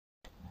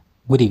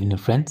Good evening,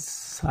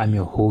 friends. I'm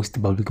your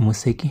host, Baluki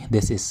Museki.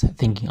 This is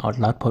Thinking Out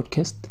Loud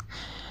podcast.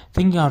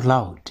 Thinking Out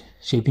Loud,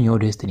 Shaping Your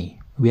Destiny.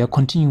 We are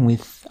continuing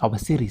with our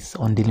series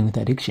on dealing with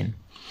addiction.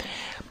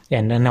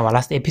 And in our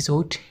last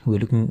episode, we're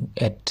looking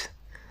at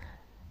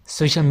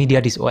social media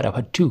disorder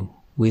part 2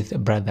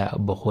 with Brother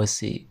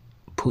Bohose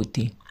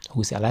Puti,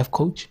 who's a life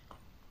coach.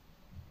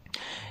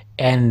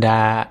 And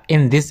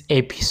in this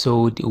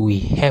episode, we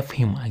have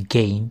him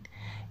again,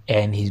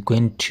 and he's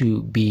going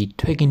to be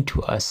talking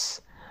to us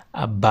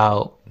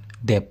about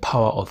the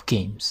power of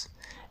games.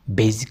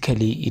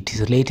 Basically, it is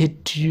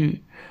related to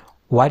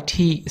what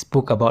he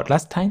spoke about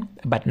last time,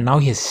 but now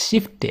he has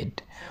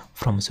shifted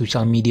from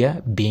social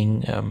media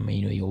being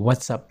your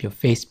WhatsApp, your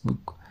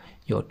Facebook,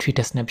 your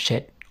Twitter,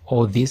 Snapchat,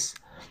 all this,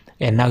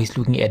 and now he's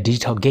looking at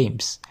digital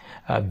games,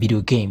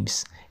 video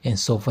games, and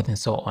so forth and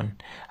so on.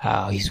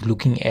 He's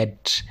looking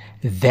at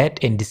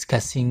that and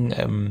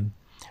discussing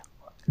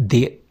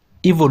the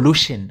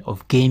evolution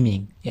of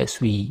gaming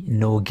as we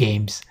know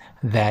games,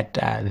 that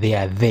they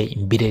are there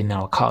embedded in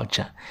our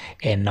culture,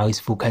 and now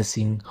he's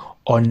focusing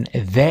on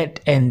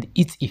that and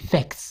its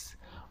effects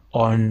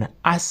on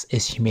us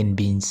as human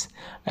beings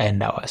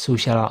and our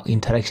social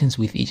interactions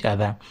with each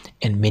other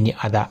and many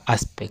other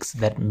aspects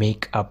that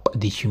make up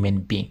the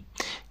human being.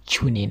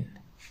 Tune in.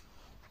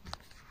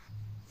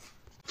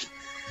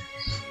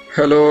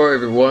 Hello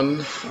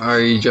everyone,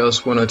 I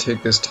just want to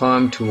take this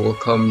time to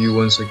welcome you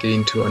once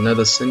again to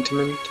another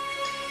sentiment,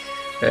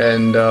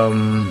 and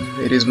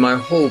it is my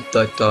hope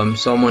that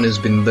someone has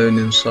been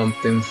learning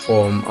something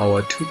from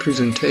our two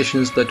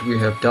presentations that we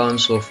have done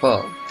so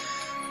far.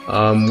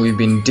 We've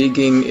been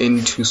digging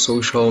into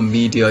social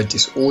media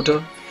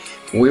disorder,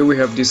 where we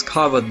have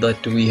discovered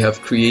that we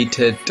have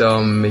created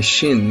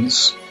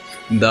machines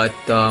that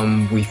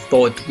we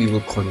thought we will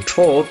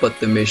control, but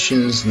the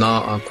machines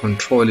now are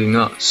controlling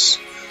us.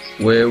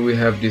 Where we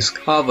have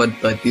discovered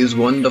that these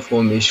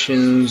wonderful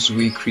machines,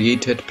 we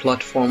created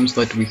platforms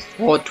that we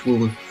thought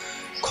will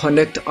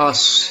connect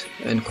us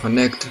and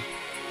connect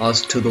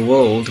us to the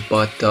world,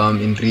 but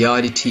in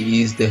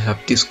reality they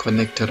have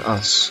disconnected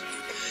us.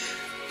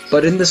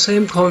 But in the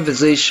same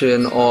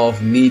conversation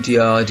of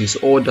media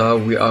disorder,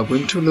 we are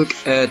going to look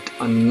at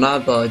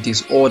another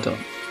disorder,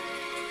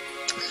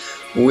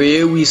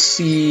 where we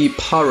see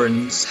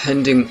parents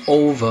handing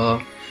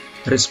over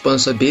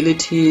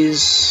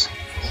responsibilities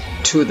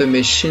to the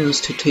machines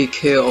to take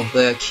care of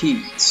their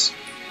kids,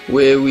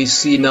 where we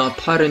see now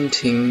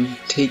parenting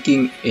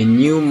taking a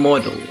new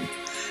model,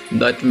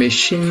 that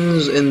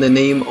machines in the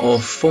name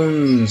of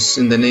phones,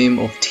 in the name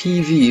of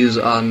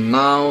TVs, are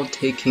now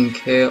taking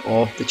care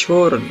of the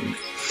children.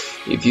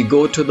 If you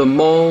go to the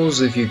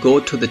malls, if you go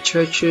to the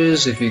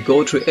churches, if you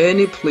go to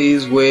any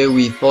place where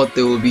we thought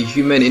there will be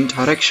human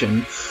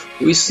interaction,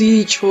 we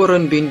see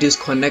children being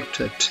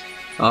disconnected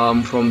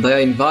from their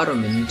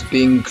environment,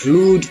 being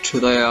glued to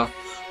their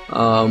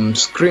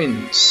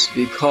screens,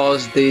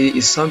 because there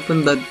is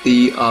something that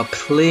they are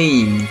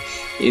playing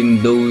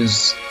in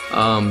those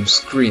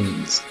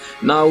screens.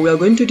 Now we are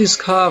going to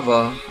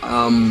discover,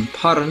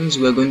 parents,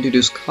 we are going to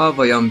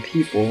discover young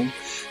people,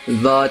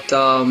 that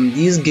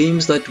these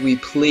games that we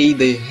play,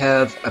 they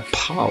have a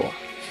power.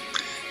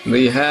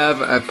 They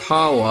have a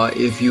power.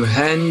 If you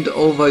hand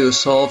over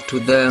yourself to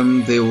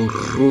them, they will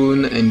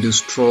ruin and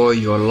destroy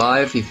your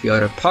life. If you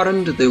are a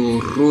parent, they will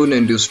ruin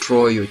and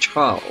destroy your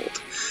child.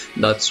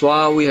 That's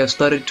why we have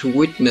started to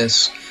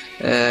witness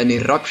an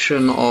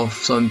eruption of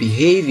some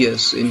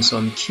behaviors in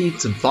some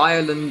kids,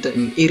 violent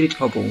and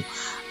irritable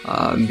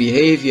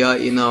behavior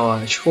in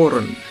our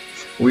children.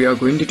 We are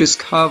going to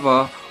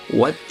discover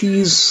what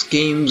these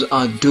games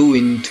are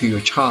doing to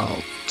your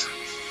child.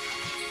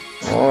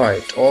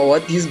 Alright, or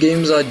what these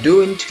games are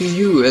doing to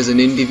you as an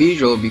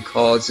individual,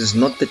 because it's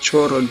not the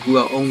children who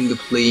are only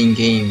playing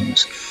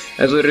games.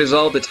 As a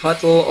result, the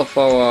title of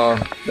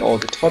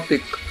the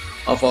topic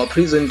of our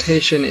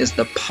presentation is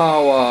the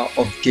power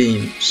of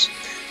games.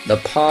 The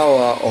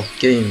power of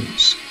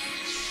games.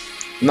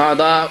 Now,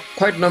 there are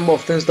quite a number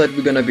of things that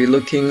we're going to be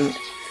looking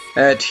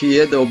at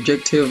here. The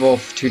objective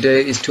of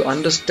today is to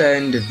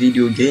understand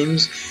video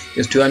games,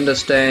 is to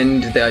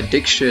understand the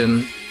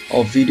addiction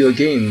of video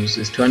games,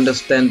 is to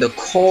understand the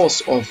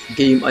cause of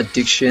game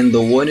addiction,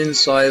 the warning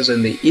signs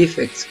and the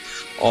effects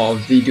of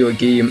video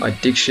game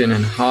addiction,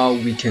 and how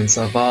we can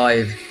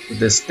survive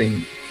this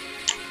thing.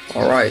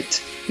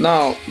 Alright.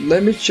 Now,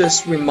 let me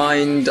just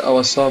remind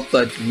ourselves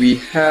that we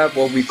have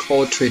what we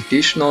call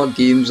traditional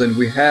games and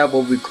we have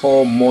what we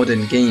call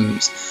modern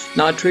games.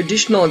 Now,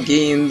 traditional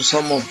games,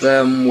 some of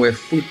them were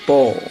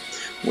football,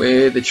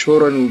 where the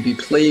children will be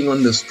playing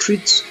on the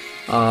streets,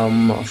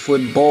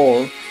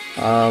 football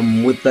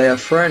with their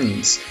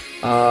friends,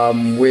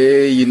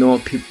 where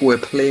people were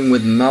playing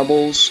with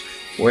marbles,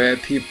 where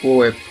people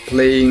were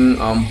playing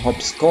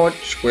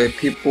hopscotch, where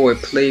people were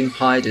playing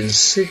hide and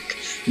seek.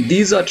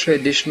 These are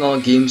traditional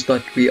games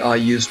that we are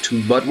used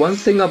to. But one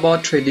thing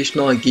about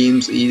traditional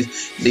games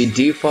is they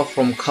differ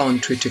from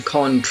country to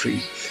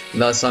country.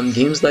 There are some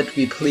games that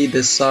we play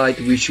this side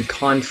which you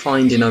can't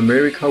find in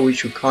America,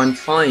 which you can't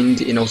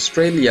find in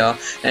Australia,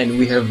 and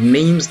we have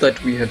names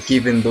that we have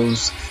given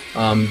those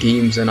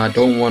games, and I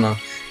don't want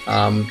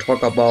to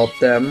talk about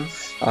them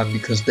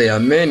because there are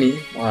many.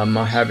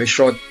 I have a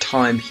short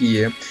time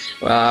here,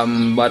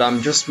 but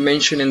I'm just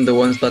mentioning the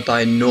ones that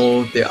I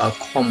know they are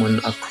common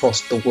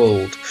across the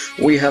world.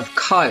 We have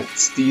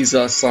kites. These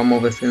are some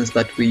of the things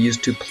that we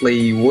used to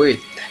play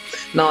with.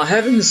 Now,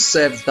 having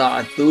said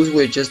that, those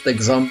were just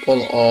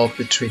example of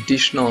the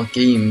traditional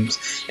games,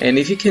 and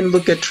if you can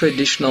look at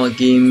traditional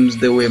games,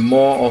 they were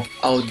more of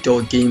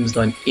outdoor games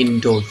than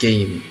indoor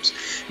games.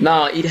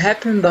 Now, it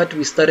happened that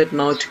we started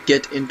now to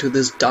get into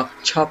this dark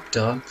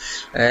chapter.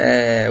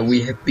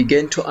 We have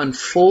begun to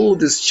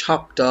unfold this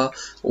chapter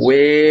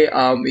where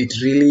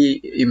it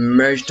really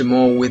emerged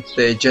more with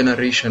the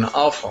Generation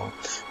Alpha,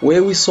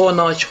 where we saw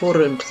now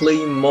children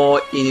playing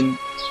more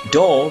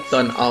indoor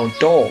than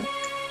outdoor.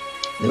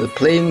 They were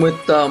playing with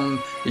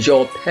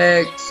your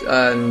pegs,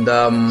 and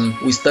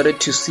we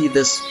started to see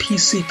this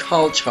PC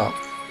culture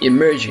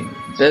emerging,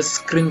 this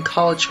screen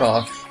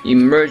culture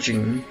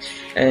emerging,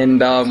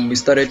 and we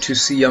started to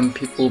see young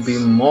people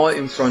being more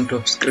in front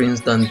of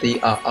screens than they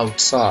are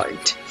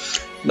outside.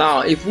 Now,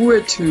 if we were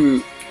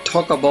to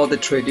talk about the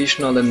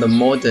traditional and the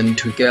modern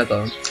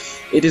together,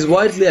 it is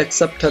widely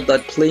accepted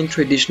that playing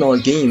traditional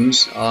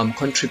games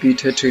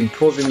contributed to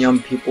improving young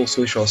people's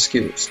social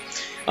skills.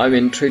 I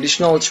mean,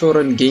 traditional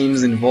children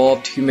games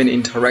involved human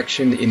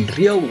interaction in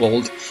real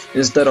world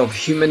instead of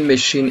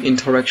human-machine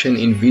interaction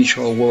in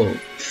virtual world,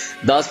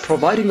 thus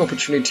providing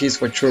opportunities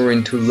for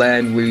children to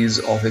learn ways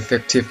of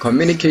effective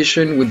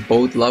communication with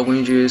both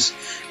languages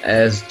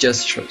as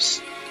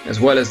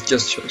well as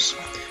gestures.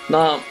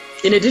 Now,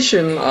 in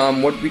addition,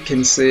 what we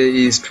can say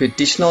is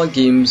traditional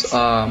games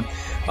are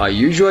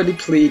usually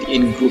played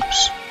in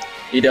groups.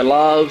 It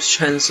allows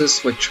chances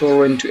for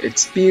children to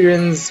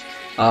experience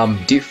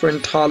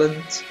different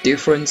talents,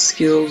 different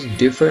skills,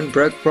 different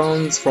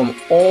backgrounds from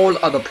all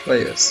other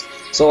players.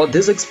 So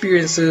these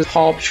experiences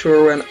help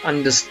children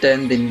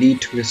understand the need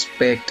to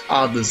respect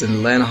others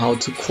and learn how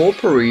to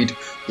cooperate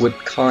with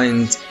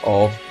kinds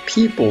of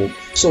people.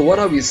 So what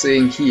are we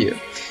saying here?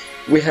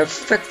 We have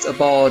facts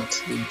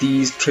about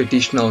these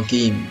traditional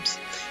games.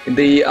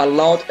 They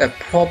allowed a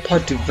proper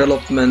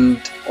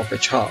development of a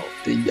child.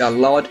 They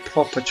allowed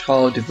proper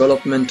child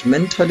development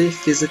mentally,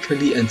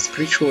 physically, and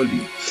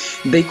spiritually.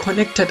 They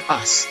connected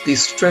us. They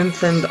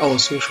strengthened our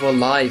social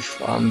life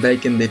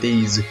back in the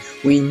days.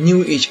 We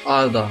knew each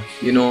other,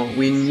 we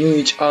knew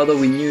each other,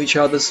 we knew each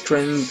other's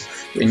strength,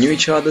 we knew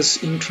each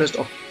other's interest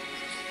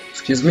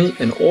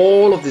and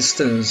all of these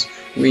things,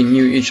 we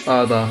knew each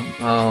other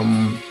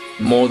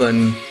more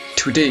than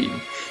today.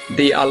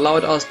 They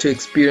allowed us to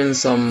experience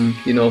some,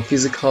 they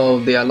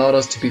allowed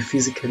us to be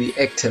physically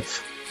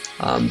active.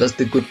 That's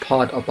the good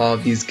part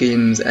about these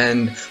games,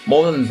 and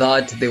more than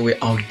that, they were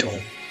outdoor.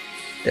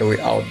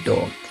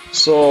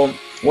 So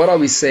what are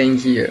we saying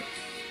here?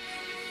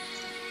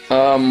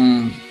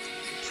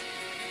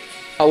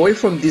 Away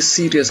from these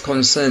serious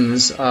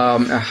concerns,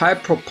 a high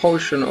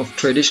proportion of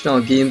traditional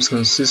games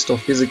consist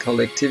of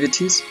physical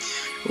activities,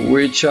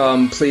 which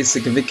play a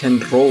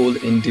significant role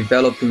in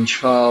developing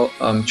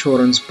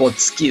children's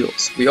sports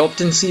skills. We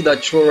often see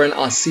that children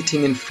are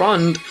sitting in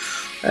front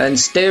and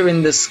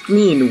staring the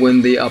screen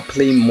when they are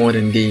playing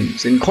modern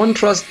games. In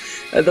contrast,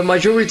 the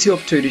majority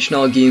of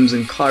traditional games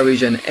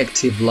encourage an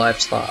active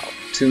lifestyle.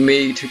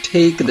 To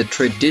take the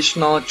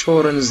traditional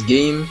children's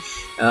game,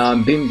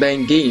 Bing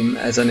Bang game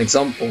as an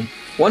example,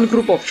 one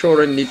group of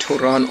children need to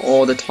run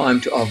all the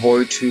time to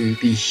avoid to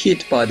be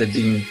hit by the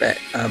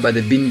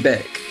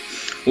beanbag,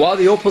 while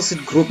the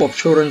opposite group of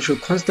children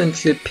should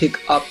constantly pick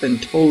up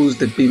and toss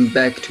the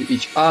beanbag to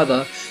each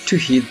other to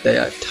hit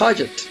their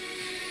target.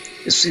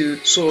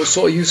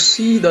 So you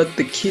see that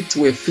the kids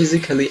were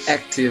physically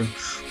active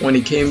when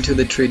it came to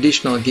the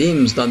traditional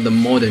games than the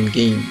modern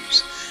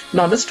games.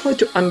 Now let's try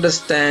to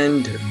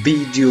understand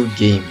video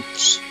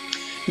games.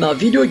 Now,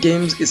 video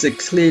games is a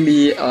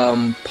clearly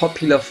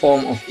popular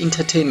form of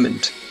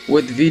entertainment,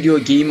 with video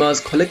gamers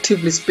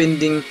collectively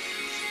spending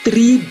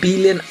 3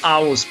 billion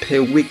hours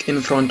per week in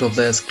front of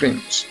their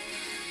screens.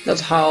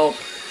 That's how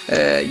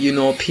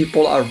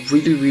people are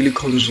really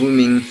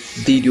consuming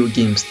video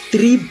games.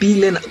 3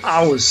 billion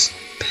hours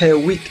per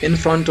week in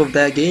front of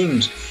their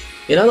games.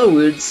 In other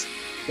words,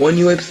 when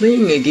you were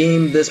playing a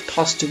game this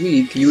past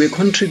week, you were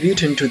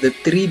contributing to the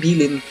 3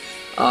 billion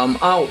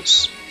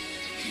hours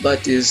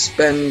that is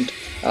spent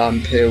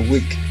per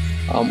week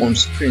on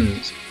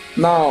screens.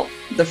 Now,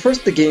 the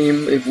first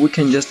game, if we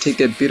can just take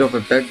a bit of a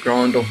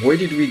background of where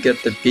did we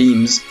get the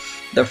games.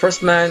 The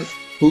first man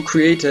who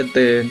created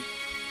the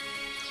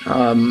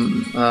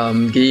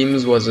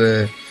games was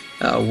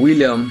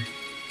William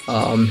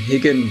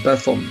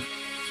Higginbotham.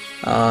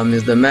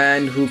 Is the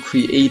man who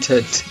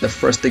created the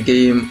first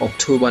game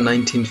October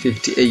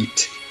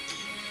 1958.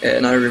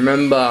 And I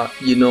remember,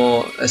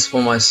 as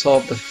for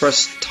myself, the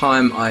first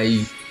time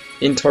I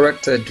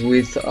interacted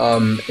with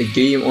a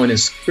game on a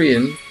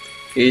screen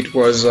It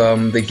was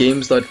the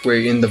games that were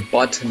in the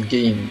button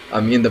game,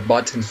 in the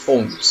button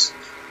phones,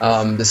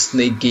 the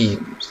snake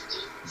games.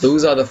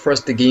 Those are the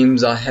first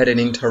games I had an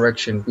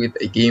interaction with,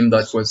 a game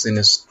that was in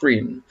a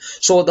screen.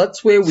 So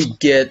that's where we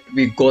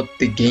got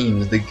the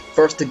games. The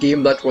first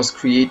game that was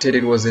created,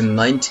 it was in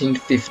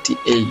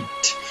 1958.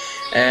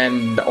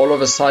 And all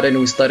of a sudden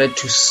we started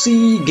to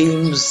see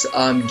games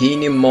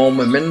gaining more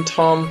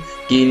momentum.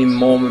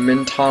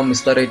 We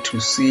started to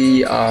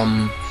see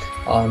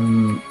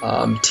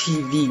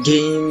TV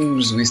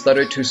games. We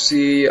started to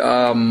see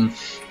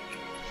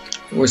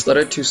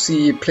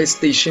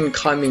PlayStation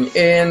coming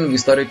in. We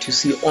started to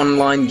see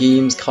online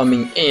games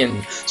coming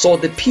in. So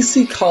the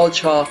PC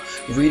culture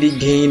really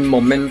gained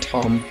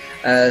momentum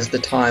as the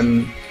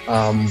time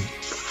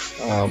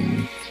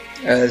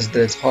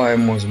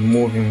was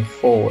moving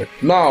forward.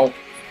 Now,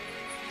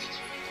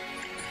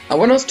 I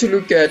want us to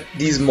look at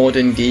these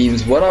modern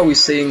games. What are we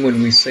saying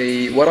when we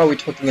say? What are we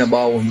talking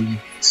about when we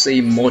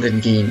say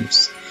modern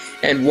games?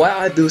 And why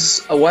are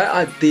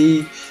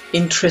they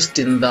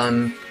interesting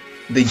than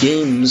the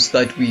games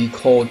that we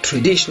call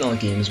traditional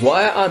games?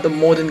 Why are the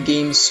modern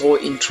games so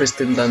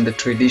interesting than the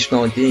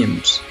traditional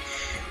games?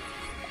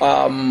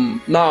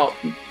 Now,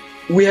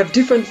 we have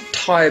different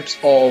types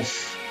of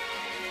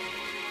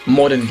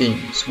modern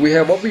games. We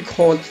have what we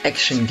call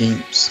action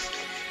games.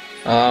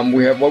 Now,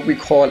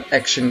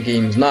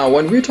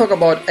 when we talk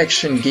about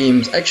action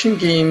games,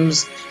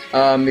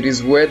 it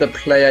is where the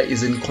player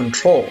is in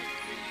control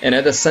and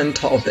at the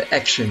center of the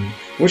action,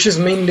 which is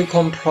mainly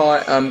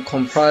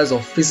comprised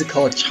of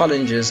physical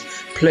challenges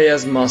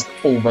players must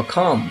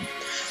overcome.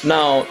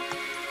 Now,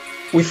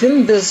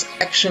 within this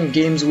action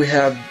games, we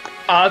have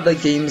other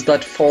games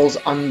that falls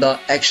under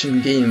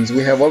action games.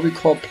 We have what we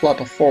call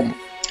platform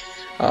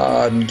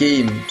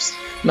games.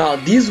 Now,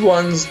 these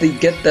ones, they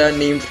get their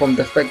name from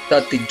the fact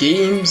that the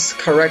game's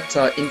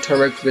character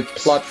interacts with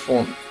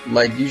platform,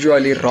 like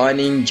usually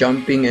running,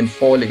 jumping, and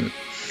falling.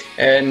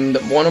 And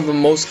one of the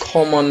most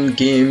common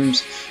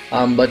games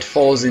that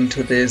falls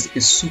into this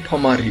is Super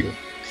Mario.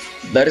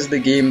 That is the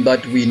game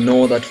that we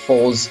know that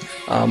falls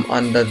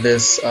under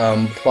this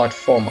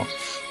platformer.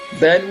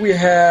 Then we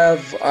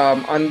have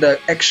under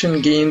action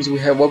games, we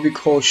have what we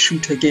call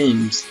shooter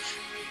games.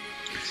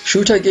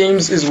 Shooter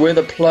games is where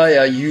the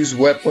player use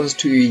weapons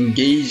to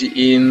engage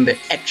in the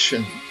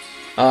action,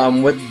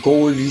 with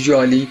goal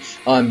usually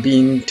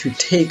being to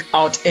take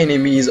out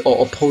enemies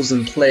or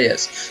opposing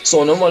players.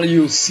 So normally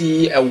you'll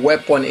see a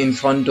weapon in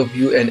front of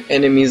you and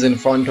enemies in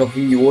front of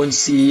you. You won't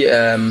see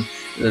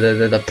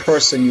the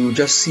person, you will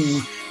just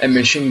see a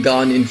machine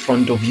gun in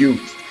front of you.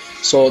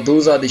 So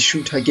those are the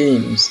shooter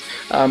games.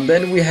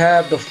 Then we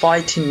have the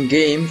fighting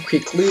game.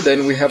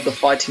 Then we have the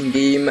fighting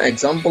game.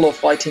 Example of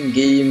fighting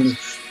games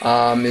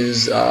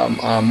is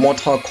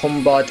Mortal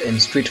Kombat and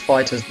Street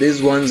Fighters.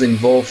 These ones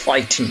involve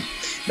fighting.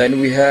 Then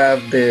we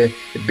have the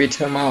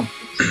beat 'em up.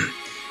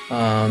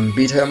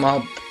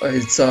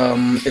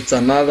 It's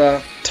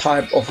another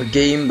type of a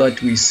game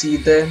that we see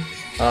there.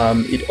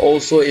 It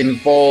also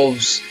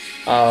involves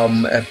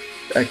a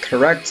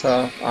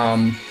character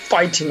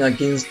fighting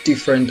against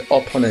different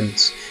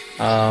opponents.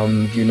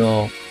 Then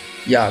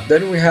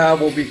we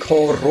have what we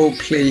call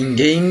role-playing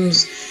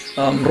games.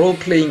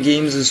 Role-playing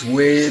games is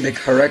where the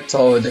character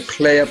or the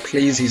player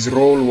plays his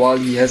role while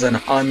he has an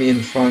army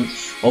in front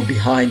or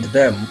behind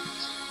them,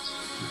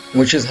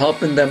 which is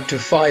helping them to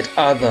fight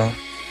other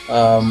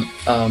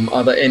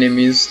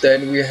enemies.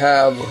 Then we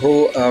have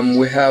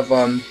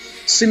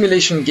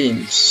simulation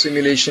games.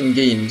 Simulation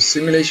games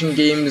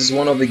is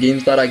one of the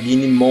games that are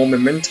gaining more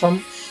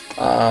momentum.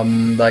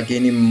 In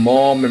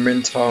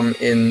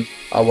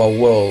our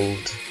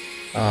world.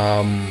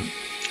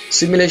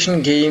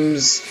 Simulation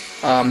games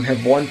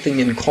have one thing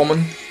in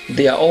common.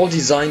 They are all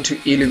designed to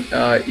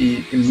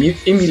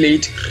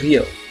emulate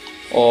real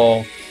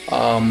or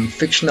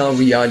fictional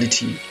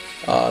reality,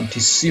 to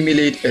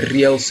simulate a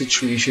real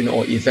situation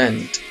or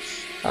event.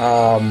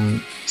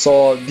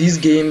 So these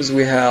games,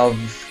 we have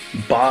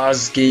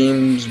bars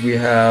games, we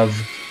have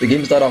the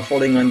games that are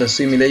falling under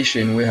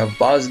simulation. We have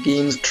bars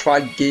games,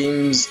 track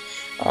games,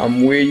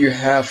 where you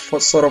have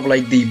sort of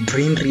like they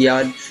bring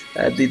they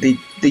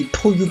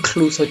pull you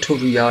closer to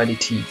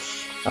reality.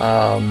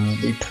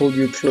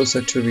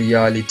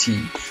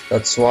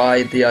 That's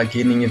why they are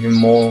gaining even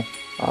more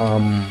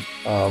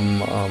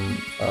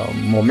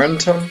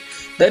momentum.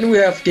 Then we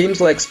have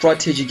games like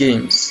strategy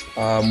games,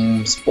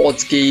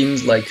 sports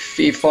games like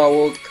FIFA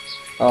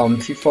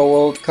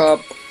World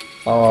Cup.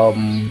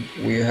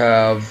 We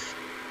have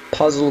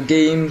puzzle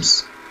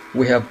games.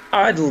 We have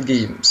idle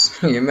games.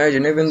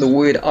 Imagine even the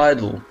word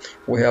idle.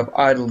 We have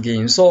idle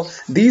games. So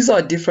these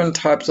are different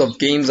types of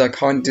games. I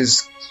can't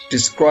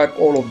describe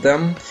all of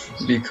them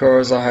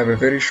because I have a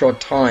very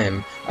short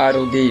time.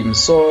 Idle games.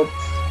 So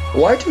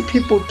why do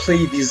people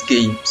play these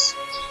games?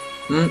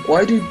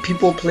 Why do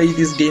people play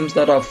these games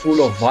that are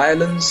full of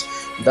violence,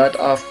 that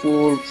are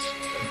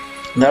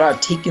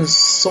taking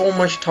so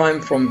much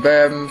time from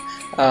them,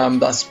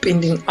 that are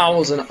spending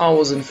hours and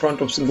hours in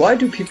front of screen? Why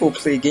do people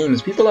play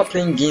games? People are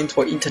playing games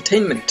for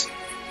entertainment.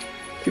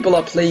 People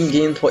are playing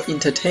games for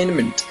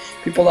entertainment.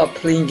 People are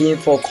playing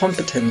games for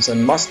competence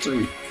and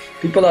mastery.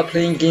 People are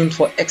playing games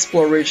for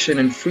exploration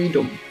and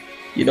freedom.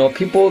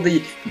 People,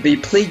 they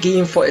play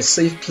game for a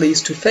safe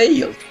place to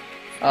fail.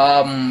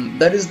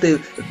 That is the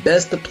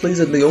best place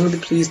and the only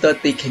place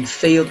that they can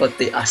fail, but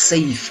they are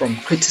safe from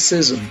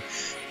criticism.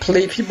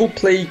 People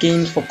play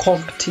games for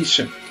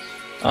competition.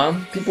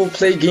 People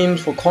play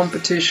games for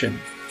competition.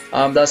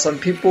 There are some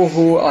people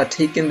who are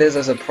taking this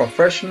as a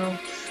professional,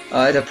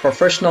 at a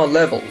professional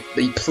level.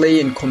 They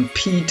play and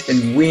compete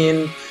and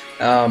win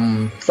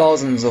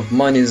thousands of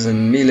monies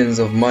and millions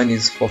of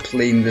monies for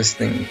playing this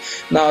thing.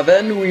 Now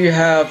then we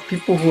have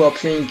people who are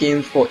playing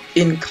games for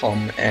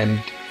income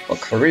and for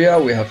career.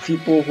 We have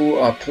people who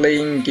are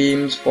playing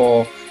games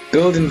for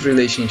building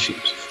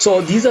relationships.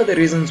 So these are the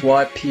reasons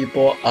why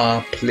people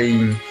are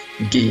playing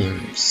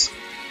games.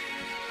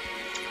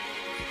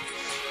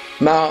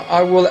 Now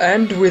I will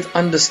end with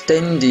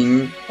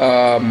understanding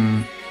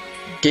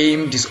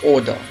game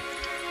disorder,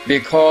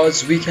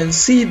 because we can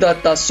see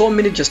that there are so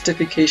many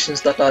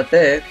justifications that are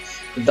there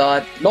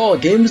that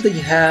games, they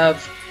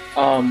have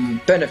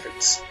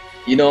benefits.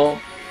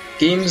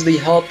 Games, they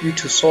help you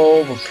to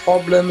solve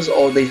problems,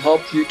 or they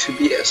help you to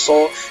be a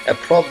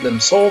problem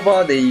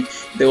solver. They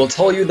will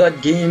tell you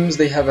that games,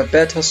 they have a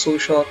better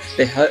social,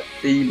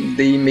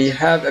 they may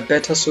have a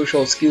better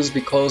social skills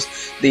because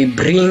they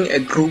bring a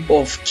group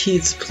of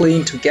kids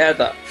playing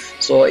together.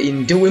 So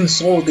in doing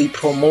so, they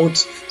promote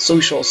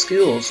social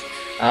skills.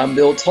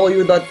 They'll tell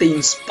you that they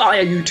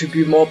inspire you to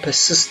be more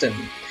persistent.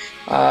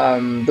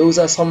 Those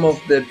are some of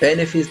the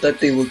benefits that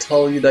they will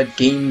tell you that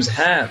games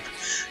have.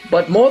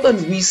 But more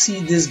than we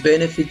see these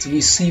benefits, we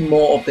see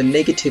more of the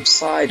negative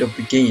side of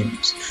the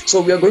games.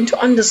 So we are going to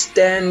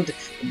understand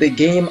the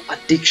game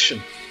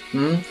addiction.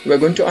 We are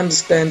going to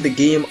understand the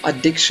game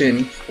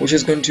addiction, which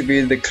is going to be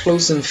the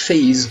closing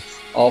phase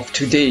of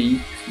today.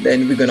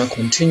 Then we're going to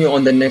continue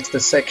on the next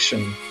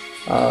section.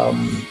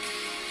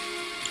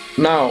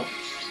 Now,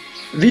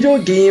 video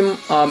game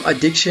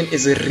addiction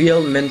is a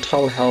real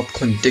mental health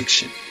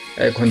condition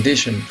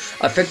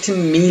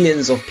affecting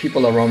millions of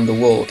people around the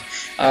world.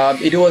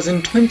 It was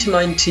in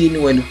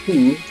 2019 when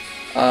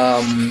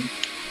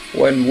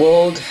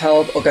World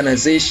Health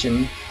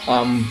Organization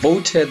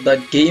voted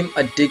game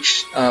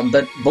addiction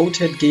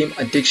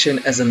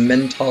as a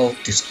mental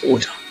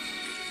disorder.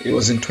 It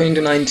was in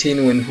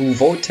 2019 when WHO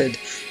voted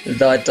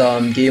that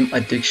game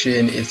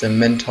addiction is a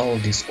mental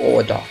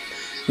disorder.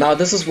 Now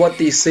this is what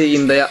they say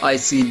in their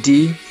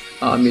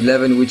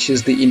ICD-11, which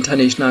is the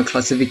International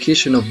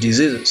Classification of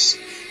Diseases.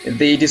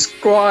 They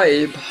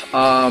describe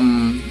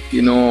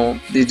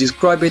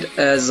it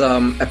as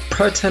a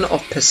pattern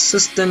of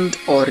persistent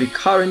or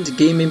recurrent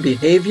gaming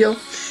behavior,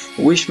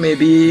 which may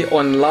be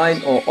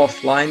online or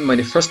offline,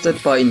 manifested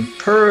by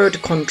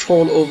impaired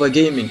control over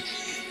gaming,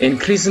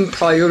 increasing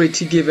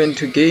priority given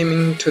to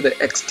gaming to the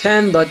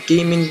extent that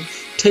gaming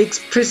takes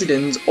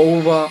precedence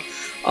over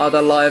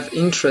other life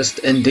interests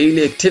and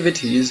daily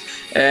activities,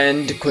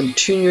 and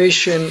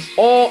continuation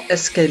or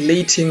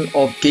escalating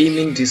of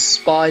gaming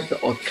despite the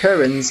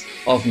occurrence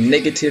of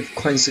negative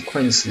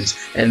consequences,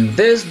 and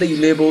this they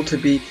label to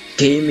be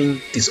gaming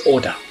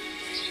disorder.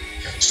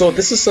 So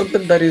this is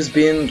something that is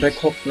being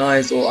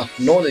recognized or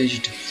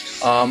acknowledged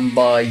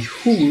by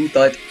WHO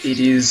that it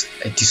is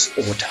a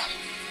disorder.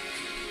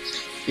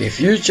 If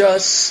you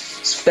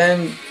just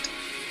spend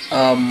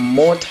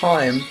more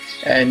time,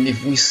 and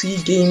if we see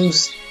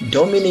games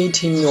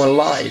dominating your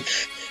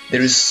life,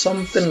 there is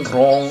something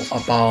wrong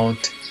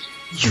about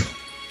you.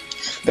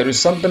 There is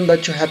something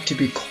that you have to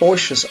be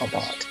cautious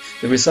about.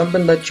 There is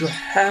something that you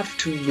have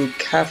to look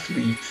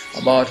carefully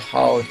about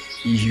how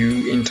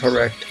you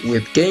interact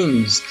with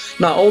games.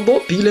 Now,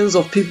 although billions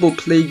of people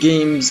play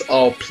games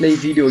or play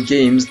video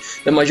games,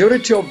 the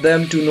majority of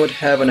them do not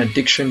have an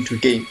addiction to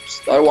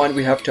games. That one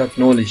we have to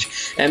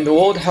acknowledge. And the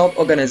World Health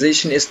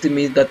Organization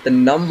estimates that the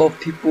number of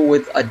people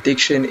with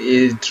addiction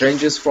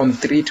ranges from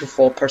 3 to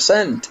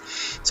 4%.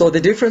 So the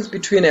difference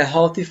between a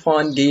healthy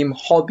fun game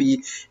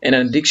hobby and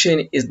an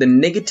addiction is the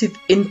negative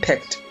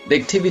impact the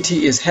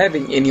activity is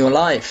having in your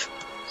life.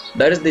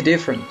 That is the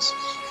difference.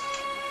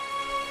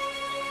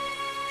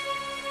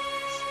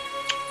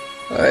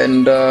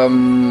 And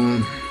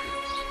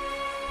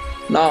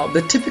now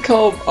the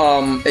typical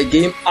a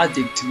game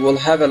addict will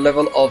have a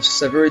level of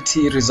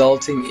severity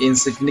resulting in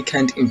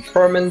significant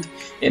impairment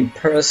in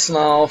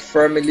personal,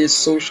 family,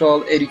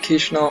 social,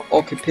 educational,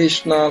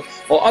 occupational,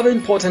 or other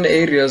important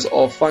areas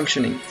of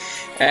functioning.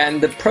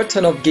 And the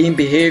pattern of game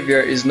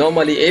behavior is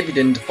normally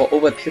evident for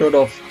over a period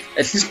of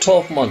at least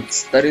 12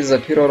 months. That is a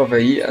period of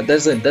a year.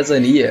 That's a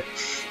year,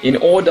 in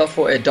order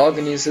for a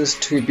diagnosis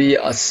to be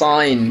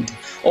assigned.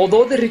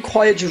 Although the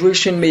required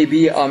duration may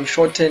be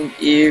shortened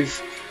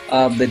if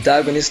the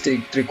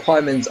diagnostic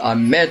requirements are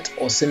met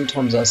or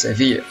symptoms are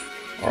severe.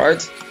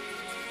 Alright.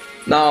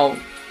 Now,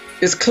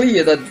 it's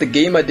clear that the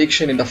game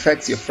addiction, it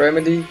affects your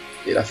family,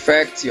 it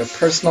affects your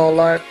personal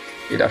life,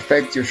 it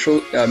affects your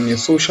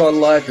social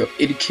life, your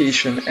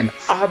education, and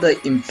other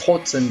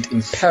important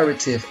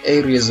imperative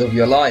areas of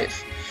your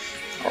life.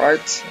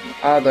 alright,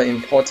 other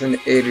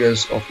important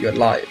areas of your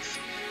life.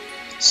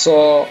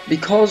 So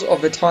because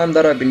of the time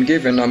that I've been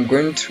given, I'm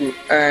going to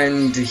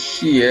end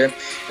here.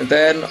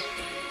 Then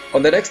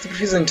on the next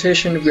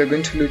presentation, we are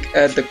going to look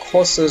at the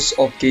causes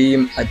of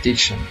game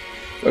addiction.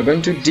 We're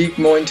going to dig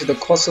more into the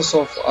causes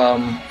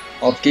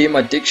of game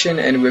addiction,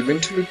 and we're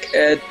going to look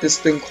at this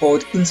thing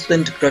called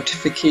instant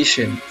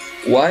gratification.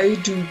 Why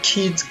do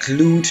kids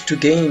glued to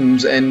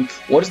games, and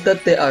what is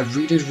that they are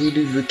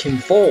really looking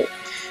for?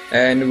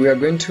 And we are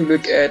going to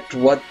look at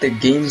what the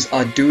games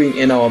are doing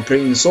in our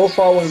brains. So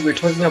far, when we're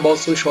talking about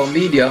social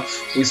media,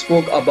 we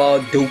spoke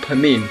about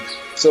dopamine.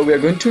 So we are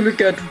going to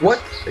look at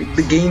what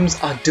the games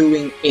are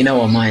doing in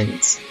our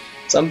minds,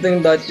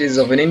 something that is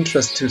of an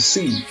interest to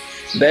see.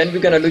 Then we're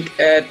going to look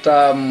at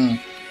the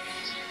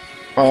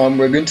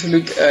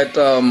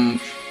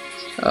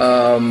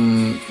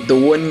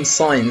warning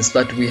signs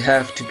that we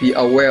have to be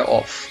aware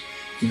of.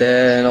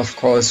 Then, of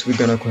course, we're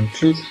going to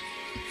conclude.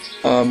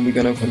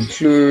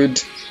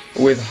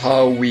 With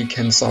how we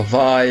can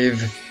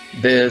survive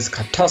this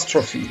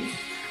catastrophe.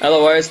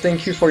 Otherwise,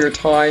 thank you for your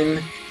time,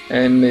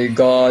 and may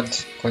God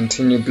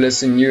continue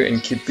blessing you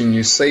and keeping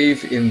you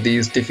safe in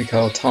these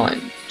difficult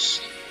times.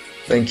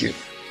 Thank you.